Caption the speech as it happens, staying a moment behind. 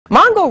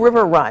Mongo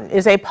River Run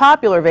is a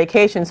popular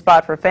vacation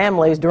spot for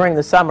families during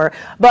the summer,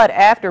 but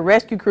after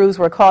rescue crews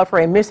were called for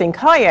a missing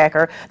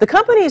kayaker, the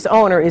company's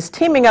owner is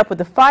teaming up with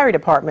the fire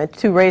department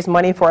to raise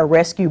money for a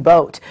rescue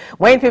boat.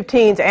 WANE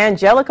 15's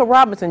Angelica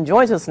Robinson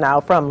joins us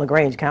now from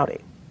LaGrange County.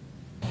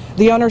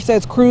 The owner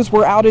says crews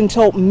were out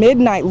until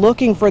midnight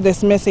looking for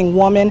this missing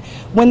woman.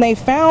 When they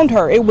found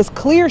her, it was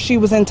clear she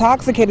was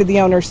intoxicated, the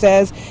owner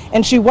says,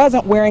 and she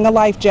wasn't wearing a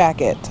life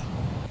jacket.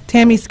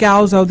 Tammy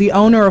Scalzo, the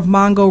owner of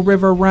Mongo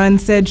River Run,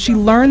 said she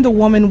learned the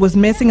woman was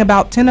missing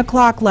about 10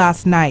 o'clock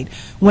last night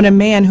when a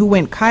man who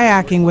went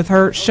kayaking with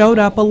her showed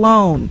up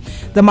alone.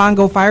 The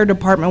Mongo Fire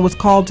Department was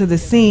called to the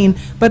scene,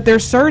 but their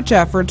search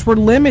efforts were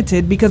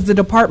limited because the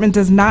department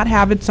does not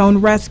have its own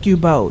rescue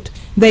boat.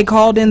 They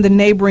called in the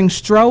neighboring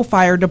Stroh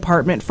Fire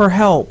Department for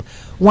help.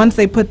 Once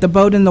they put the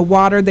boat in the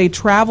water, they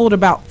traveled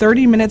about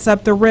 30 minutes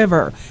up the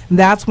river.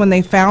 That's when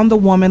they found the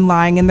woman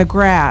lying in the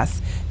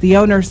grass. The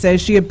owner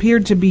says she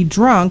appeared to be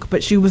drunk,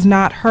 but she was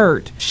not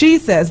hurt. She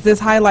says this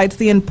highlights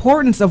the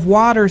importance of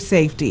water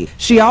safety.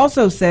 She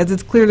also says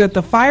it's clear that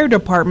the fire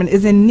department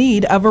is in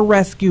need of a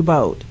rescue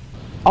boat.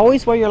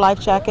 Always wear your life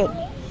jacket,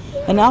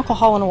 and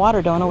alcohol and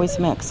water don't always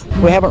mix.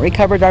 We haven't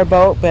recovered our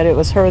boat, but it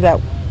was her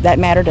that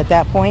mattered at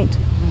that point.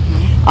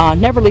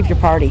 Never leave your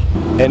party.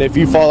 And if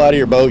you fall out of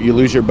your boat, you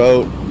lose your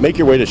boat, make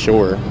your way to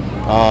shore.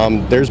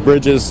 There's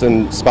bridges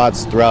and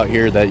spots throughout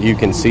here that you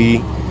can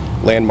see,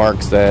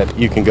 landmarks that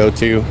you can go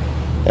to.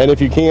 And if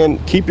you can,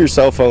 keep your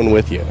cell phone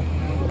with you.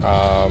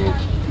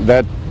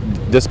 That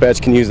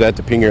dispatch can use that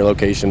to ping your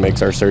location,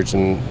 makes our search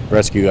and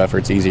rescue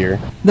efforts easier.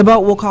 The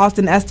boat will cost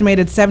an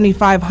estimated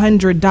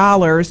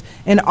 $7,500.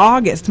 In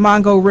August,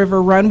 Mongo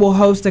River Run will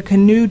host a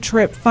canoe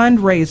trip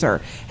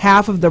fundraiser.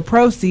 Half of the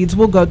proceeds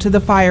will go to the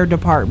fire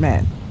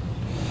department.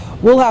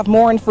 We'll have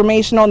more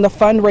information on the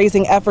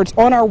fundraising efforts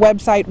on our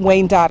website,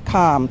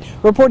 WANE.com.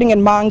 Reporting in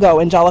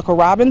Mongo, Angelica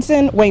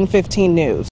Robinson, WANE 15 News.